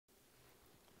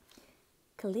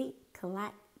Click,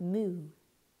 clack, moo,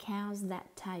 cows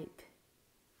that type.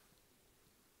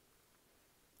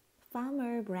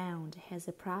 Farmer Brown has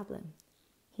a problem.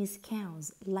 His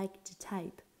cows like to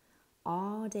type.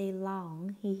 All day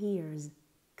long he hears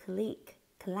click,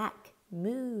 clack,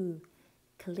 moo,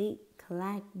 click,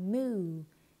 clack, moo,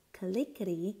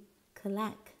 clickety,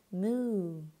 clack,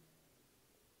 moo.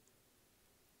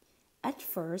 At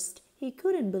first he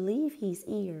couldn't believe his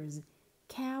ears.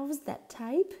 Cows that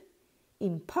type?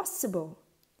 Impossible!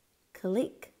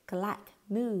 Click, clack,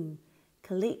 moo,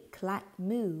 click, clack,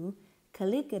 moo,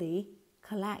 clickety,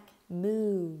 clack,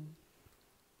 moo.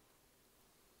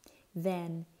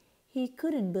 Then he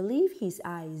couldn't believe his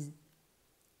eyes.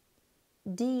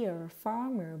 Dear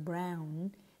Farmer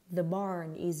Brown, the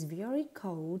barn is very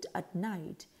cold at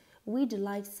night. We'd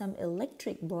like some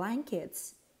electric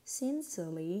blankets.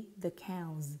 Sincerely, the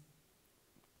cows.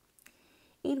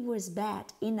 It was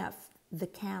bad enough the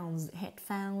cows had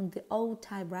found the old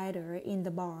typewriter in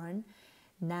the barn.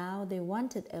 Now they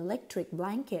wanted electric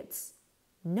blankets.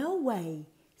 No way,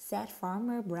 said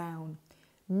Farmer Brown.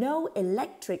 No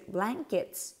electric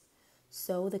blankets.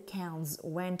 So the cows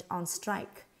went on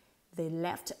strike. They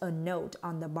left a note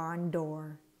on the barn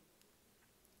door.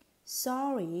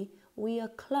 Sorry, we are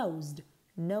closed.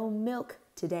 No milk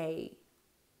today.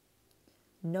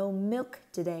 No milk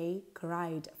today,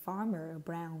 cried Farmer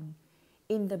Brown.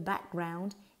 In the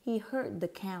background, he heard the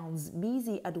cows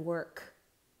busy at work.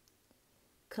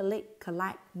 Click,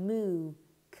 clack, moo,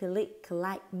 click,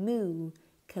 clack, moo,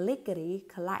 clickety,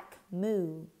 clack,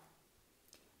 moo.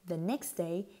 The next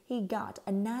day, he got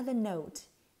another note.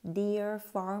 Dear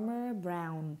Farmer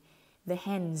Brown, the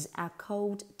hens are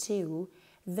cold too.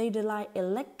 They'd like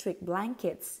electric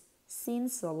blankets.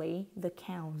 Sincerely, the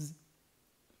cows.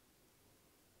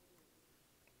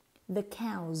 The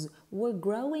cows were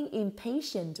growing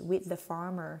impatient with the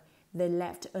farmer. They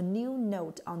left a new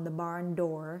note on the barn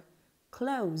door.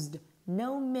 Closed.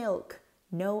 No milk.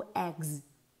 No eggs.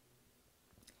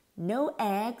 No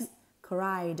eggs,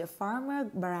 cried Farmer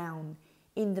Brown.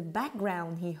 In the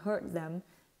background he heard them.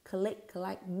 Click,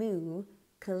 clack, moo,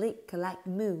 click, clack,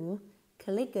 moo,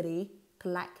 clickety,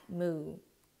 clack, moo.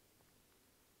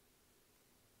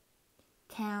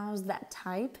 Cows that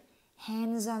type,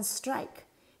 hens on strike.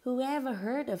 Whoever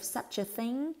heard of such a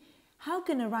thing? How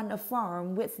can I run a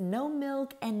farm with no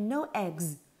milk and no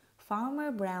eggs?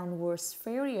 Farmer Brown was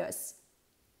furious.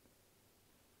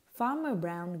 Farmer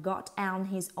Brown got out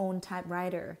his own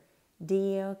typewriter.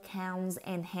 Dear cows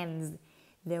and hens,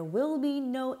 there will be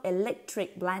no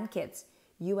electric blankets.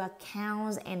 You are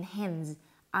cows and hens.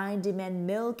 I demand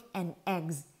milk and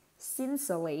eggs.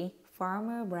 Sincerely,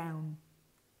 Farmer Brown.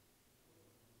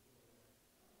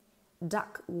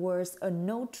 Duck was a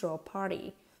neutral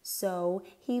party, so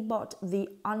he brought the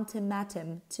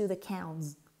ultimatum to the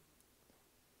cows.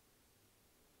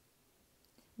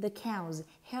 The cows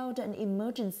held an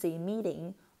emergency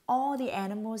meeting. All the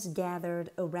animals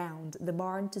gathered around the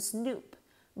barn to snoop,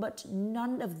 but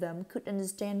none of them could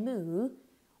understand moo.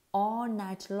 All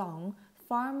night long,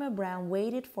 Farmer Brown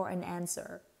waited for an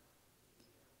answer.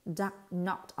 Duck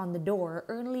knocked on the door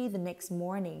early the next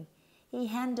morning. He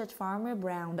handed Farmer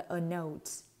Brown a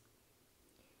note.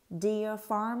 Dear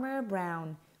Farmer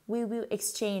Brown, we will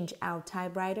exchange our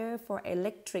typewriter for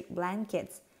electric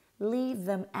blankets. Leave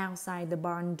them outside the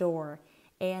barn door,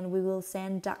 and we will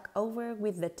send Duck over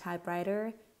with the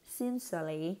typewriter.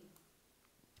 Sincerely.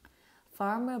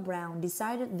 Farmer Brown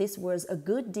decided this was a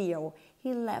good deal.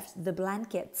 He left the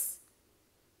blankets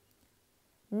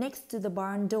next to the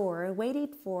barn door,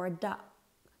 waited for Duck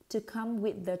to come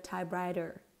with the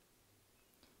typewriter.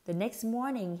 The next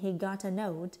morning he got a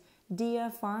note.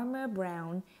 Dear Farmer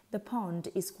Brown, the pond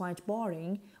is quite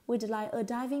boring. We'd like a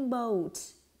diving boat.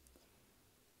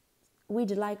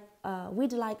 We'd like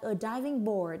a diving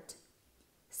board.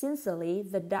 Sincerely,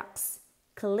 the ducks.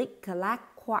 Click,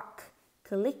 clack, quack.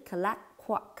 Click, clack,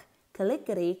 quack.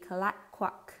 Clickety, clack,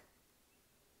 quack.